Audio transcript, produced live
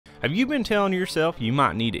Have you been telling yourself you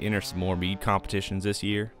might need to enter some more mead competitions this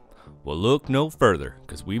year? Well, look no further,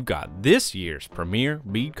 because we've got this year's premier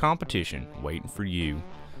mead competition waiting for you.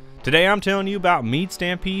 Today I'm telling you about Mead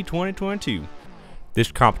Stampede 2022.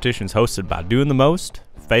 This competition is hosted by Doing the Most,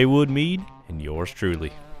 Faywood Mead, and yours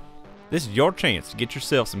truly. This is your chance to get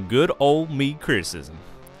yourself some good old mead criticism,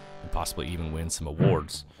 and possibly even win some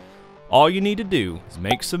awards. All you need to do is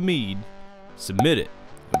make some mead, submit it,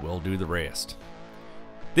 and we'll do the rest.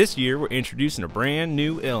 This year we're introducing a brand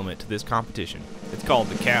new element to this competition. It's called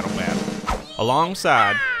the cattle battle.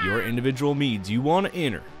 Alongside your individual meads you want to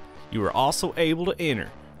enter, you are also able to enter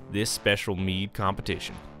this special mead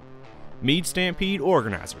competition. Mead Stampede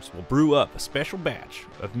organizers will brew up a special batch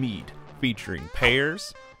of mead featuring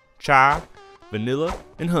pears, chai, vanilla,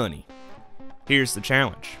 and honey. Here's the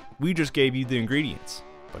challenge. We just gave you the ingredients,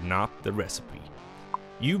 but not the recipe.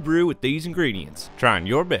 You brew with these ingredients, trying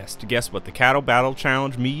your best to guess what the Cattle Battle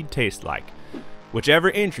Challenge mead tastes like.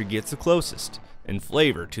 Whichever entry gets the closest in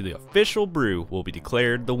flavor to the official brew will be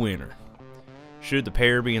declared the winner. Should the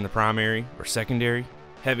pear be in the primary or secondary,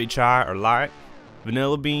 heavy chai or light,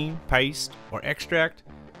 vanilla bean, paste, or extract?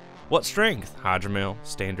 What strength, hydromel,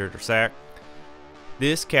 standard, or sack?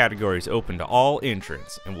 This category is open to all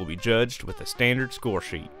entrants and will be judged with a standard score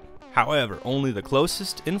sheet. However, only the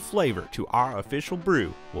closest in flavor to our official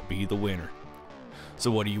brew will be the winner. So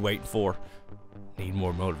what are you waiting for? Need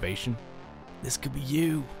more motivation? This could be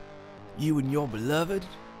you and your beloved,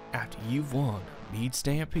 after you've won Mead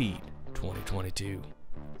Stampede 2022.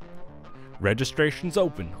 Registration's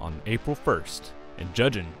open on April 1st, and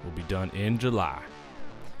judging will be done in July.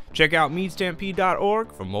 Check out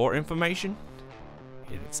meadstampede.org for more information,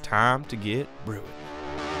 and it's time to get brewing.